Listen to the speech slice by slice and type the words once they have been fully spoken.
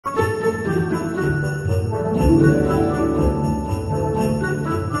Hello,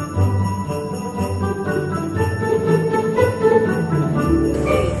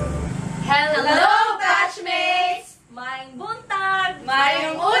 Batchmates! Mayong buntag!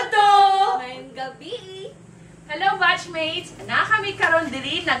 Mayong uto! Mayong gabi! Hello Batchmates! Na kami karon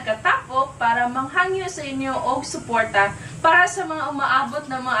diri nagkatapok para manghangyo sa inyo og suporta para sa mga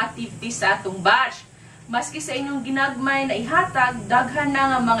umaabot na mga activities sa atong batch. Maski sa inyong ginagmay na ihatag, daghan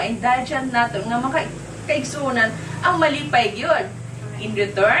na nga mga indulgent nato nga mga kaigsunan ang malipay gyud. In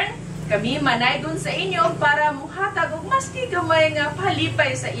return, kami manaygon sa inyo para muhatag og maski gamay nga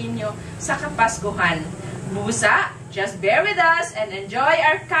palipay sa inyo sa Kapaskuhan. Busa, just bear with us and enjoy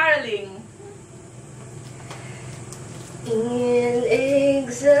our caroling! In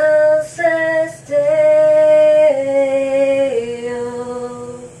excelsis Deo,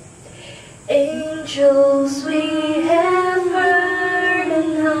 angels we have heard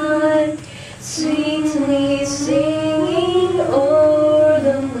and heard, sweetly singing o'er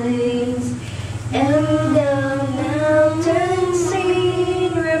the waves, and down mountain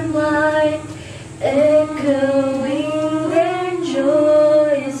seen reply, echoing their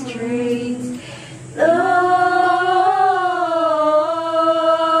joyous strains.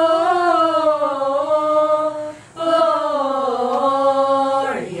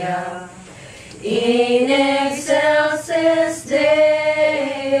 In excelsis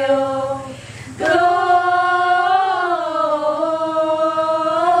Deo, Gloria.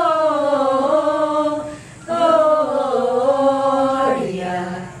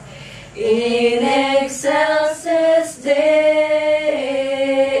 In excelsis Deo.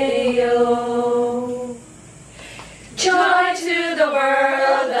 Joy to the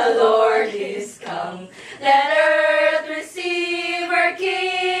world, the Lord is come. Let earth receive her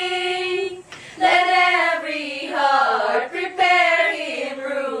King. Let every heart prepare him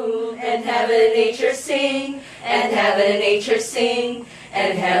room, and heaven and nature sing, and heaven and nature sing,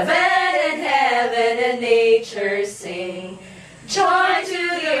 and heaven and nature sing. Joy to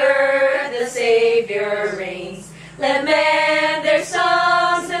the earth, the Savior reigns. Let men their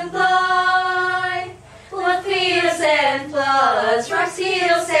songs employ. Let fields and floods, rocks,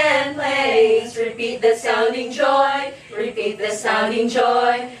 hills and plains, repeat the sounding joy, repeat the sounding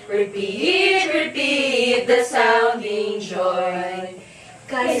joy, repeat the sounding joy.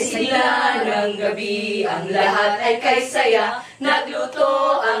 Kay sigla ng gabi, ang lahat ay kay saya,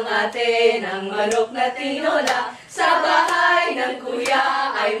 nagluto ang ate ng manok na tinola, sa bahay ng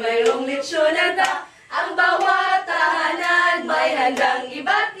kuya ay mayroong litsonada, ang bawat tahanan may handang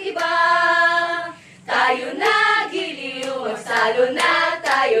iba't iba. Tayo na giliw, magsalo na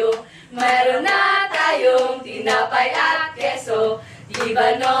tayo, mayroon na tayong tinapay at keso, di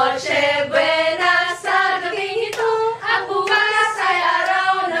ba Noche Buena sa gabing ito, ang bukas ay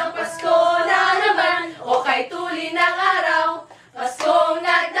araw ng Pasko na naman, o kay tuli ng araw, Paskong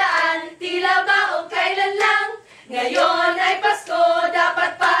nagdaan, tila ba o kailan lang, ngayon ay Pasko,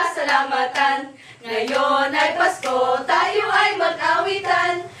 dapat pasalamatan, ngayon ay Pasko, tayo ay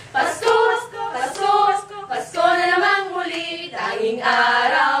mag-awitan, Pasko, Pasko, Pasko na namang muli, tanging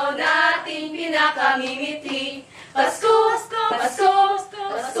araw nating pinakamimiti. Pasko, Pasko,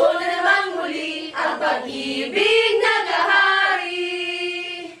 Pasko na namang muli, ang pag-ibig nagahari.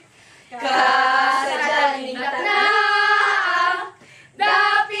 Kasadyaling na,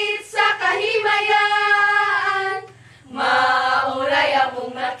 dapit sa kahimayan, mauray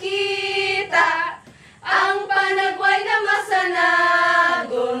akong nakita, ang panagway na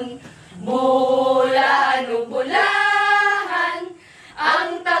masanagon, bulahan o bulahan,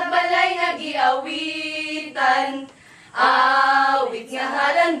 ang tagbalay na giawitan, awit nga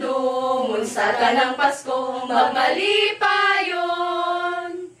halandumon sa tanang Pasko,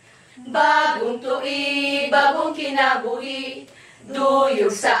 magmalipayon. Bagong tuig, bagong kinabuhi, duyog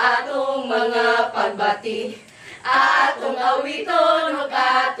sa atong mga pagbati, atong awiton, ug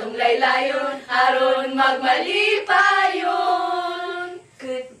atong laylayon, aron magmalipayon.